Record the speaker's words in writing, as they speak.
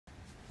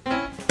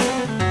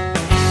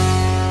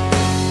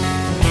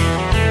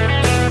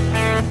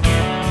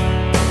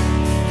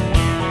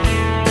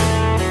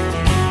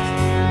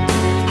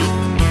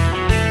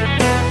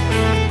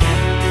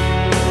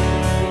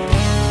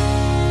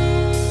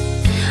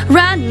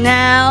Right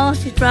now,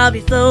 she's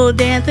probably slow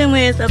dancing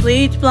with a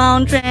bleach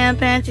blonde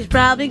tramp, and she's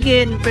probably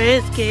getting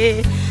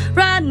frisky.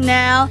 Right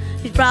now,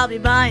 she's probably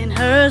buying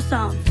her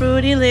some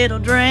fruity little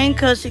drink,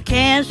 'cause she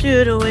can't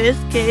shoot a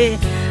whiskey.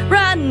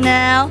 Right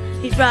now,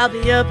 he's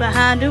probably up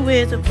behind her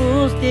with a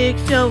pool stick,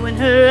 showing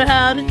her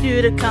how to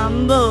shoot a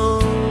combo.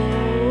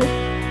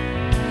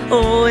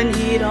 Oh, and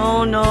he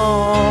don't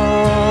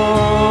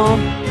know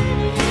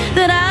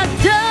that I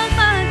dug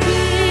my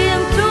key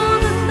into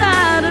the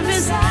side of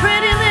his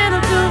pretty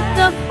little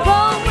souped-up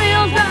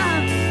four-wheel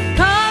drive,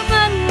 carved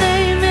my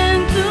name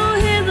into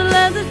his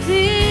leather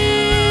seat.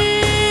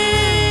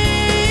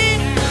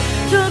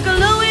 Took a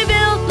Louis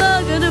Vuitton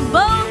slugger to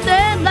both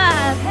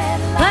headlights,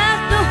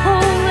 blast a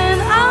hole in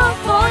all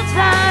four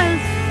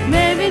tires.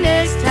 Maybe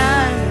next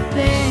time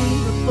think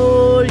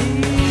before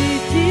you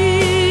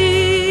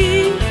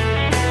cheat.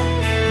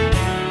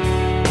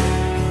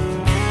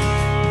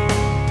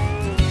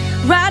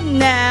 Right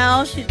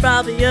now, she's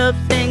probably up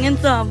singing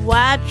some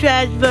white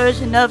trash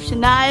version of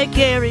Shania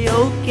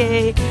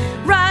karaoke.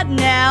 Right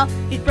now,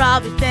 he's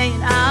probably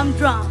saying I'm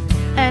drunk,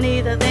 and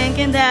either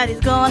thinking that he's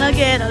gonna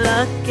get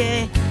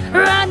lucky.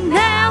 Right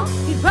now,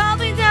 he's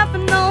probably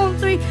jumping on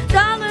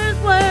 $3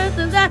 worth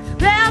of that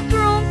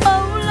bathroom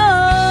polo.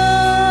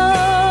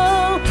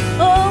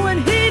 Oh,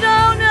 and he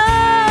don't know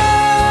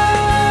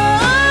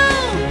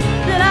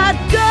that I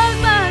dug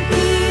my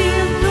key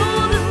into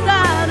the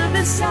side of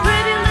his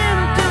pretty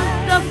little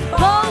souped-up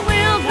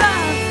four-wheel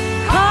drive,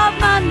 carved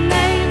my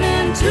name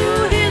into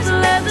his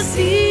leather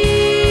seat.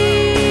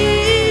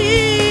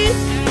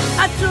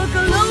 I took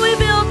a Louis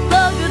Vuitton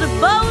slugger to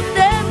both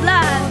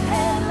headlights,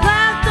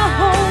 blast a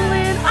hole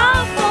in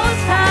all four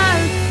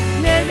tires.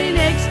 Maybe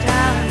next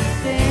time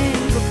think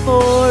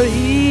before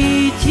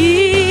he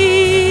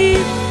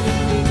cheats.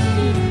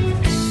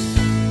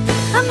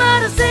 I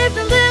might have saved a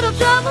little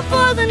trouble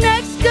for the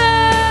next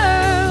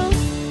girl,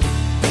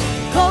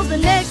 'cause the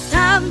next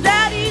time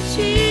that he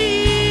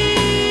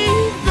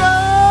cheats,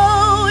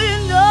 oh, you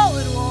know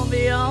it won't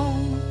be on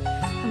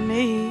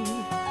me.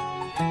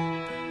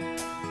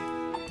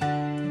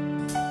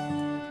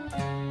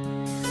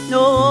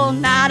 No,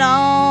 not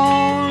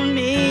on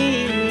me.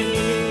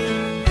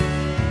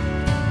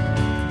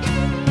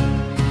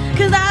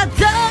 'Cause I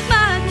dug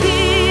my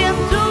key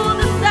into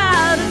the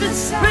side of his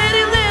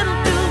pretty little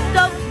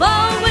souped-up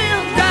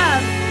four-wheel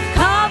drive,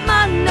 carved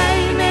my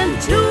name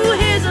into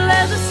his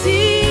leather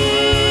seat.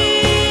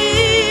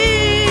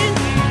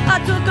 I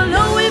took a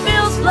Louis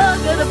Vuitton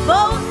slugger to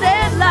both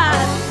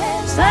headlights,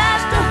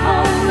 slashed a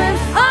hole in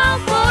all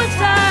four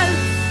tires.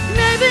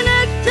 Maybe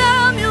next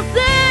time you'll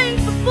think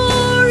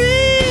before he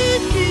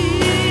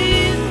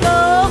cheats.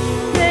 Oh,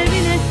 maybe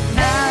next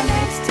time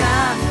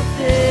you'll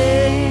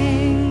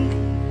think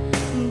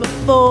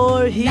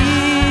before he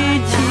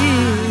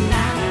cheats.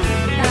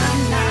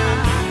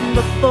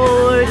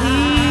 Before he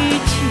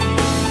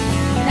cheats.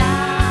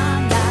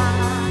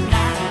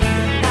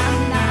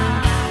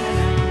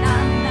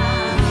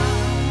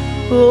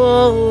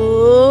 Whoa.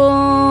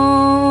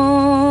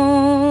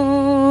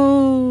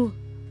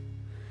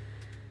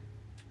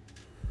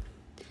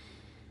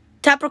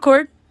 Tap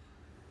record.